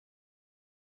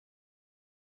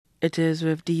It is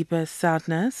with deepest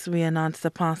sadness we announce the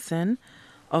passing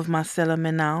of Marcella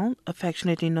Menal,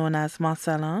 affectionately known as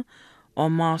Marcella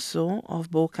or Marceau of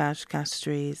Bocage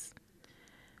Castries.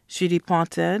 She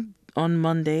departed on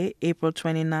Monday, April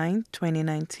 29,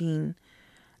 2019,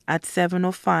 at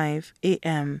 7:05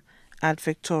 a.m. at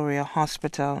Victoria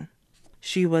Hospital.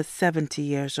 She was 70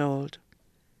 years old.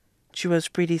 She was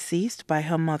predeceased by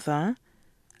her mother,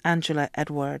 Angela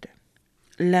Edward.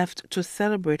 Left to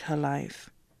celebrate her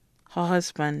life, her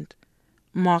husband,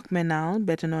 Marc Menal,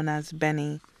 better known as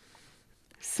Benny,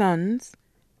 sons,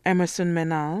 Emerson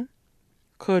Menal,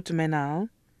 Kurt Menal,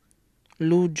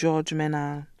 Lou George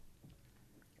Menal,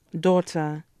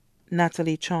 daughter,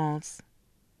 Natalie Charles,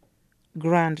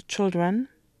 grandchildren,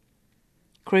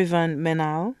 Craven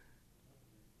Menal,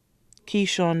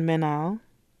 Keyshawn Menal,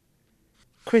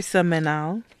 Chrissa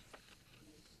Menal,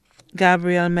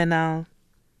 Gabriel Menal,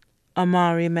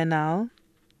 Amari Menal,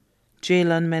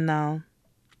 Jalen Menal,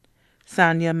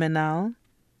 Sanya Menal,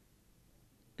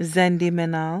 Zendi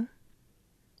Menal,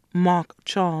 Mark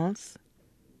Charles,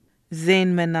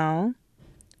 Zane Menal,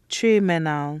 Che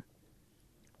Menal,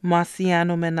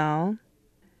 Marciano Menal,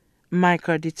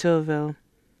 Micah de Tourville.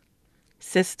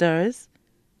 Sisters,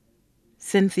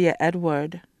 Cynthia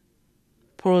Edward,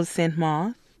 Pearl St.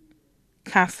 Marthe,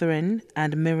 Catherine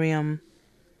and Miriam.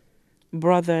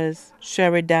 Brothers,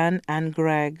 Sheridan and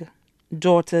Greg.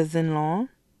 Daughters-in-law,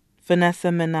 Vanessa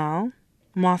Menal,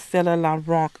 Marcella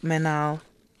LaRocque Menal,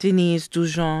 Denise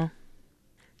Dujon.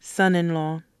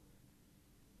 Son-in-law,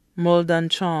 Muldan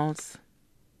Charles.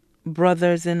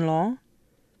 Brothers-in-law,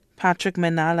 Patrick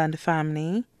Menal and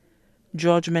family,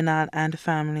 George Menal and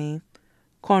family,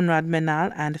 Conrad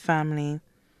Menal and family,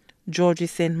 Georgie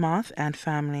St. Marthe and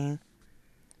family.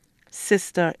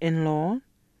 Sister-in-law,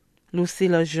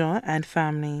 Lucilla Jean and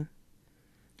family.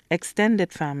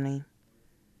 Extended family,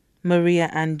 Maria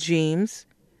and James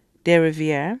de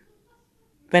Riviere,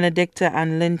 Benedicta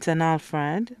and Linton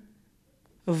Alfred,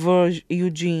 Verge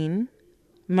Eugene,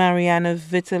 Mariana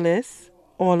Vitalis,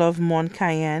 all of Mont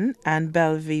Cayenne and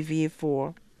Belvivier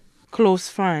 4. Close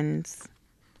friends,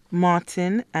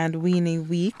 Martin and Weenie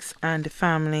Weeks and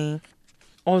family.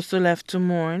 Also left to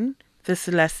mourn, the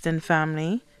Celestin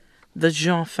family, the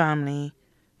Jean family,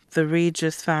 the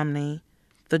Regis family,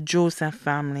 the Joseph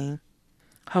family.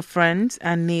 Her friends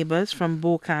and neighbors from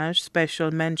Bocage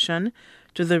special mention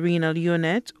to the renal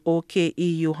unit,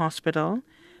 OKEU Hospital,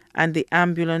 and the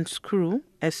ambulance crew,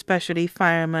 especially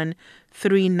fireman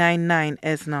 399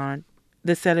 Esnard.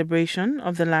 The celebration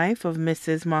of the life of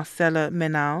Mrs. Marcella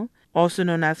Menal, also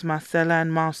known as Marcella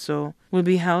and Marceau, will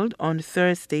be held on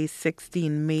Thursday,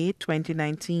 16 May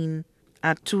 2019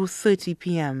 at 2:30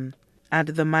 p.m.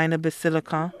 at the Minor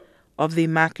Basilica of the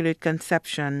Immaculate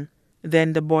Conception.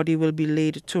 Then the body will be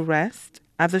laid to rest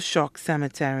at the Shock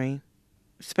Cemetery.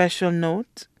 Special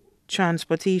note,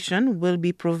 transportation will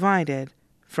be provided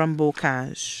from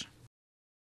Bocage.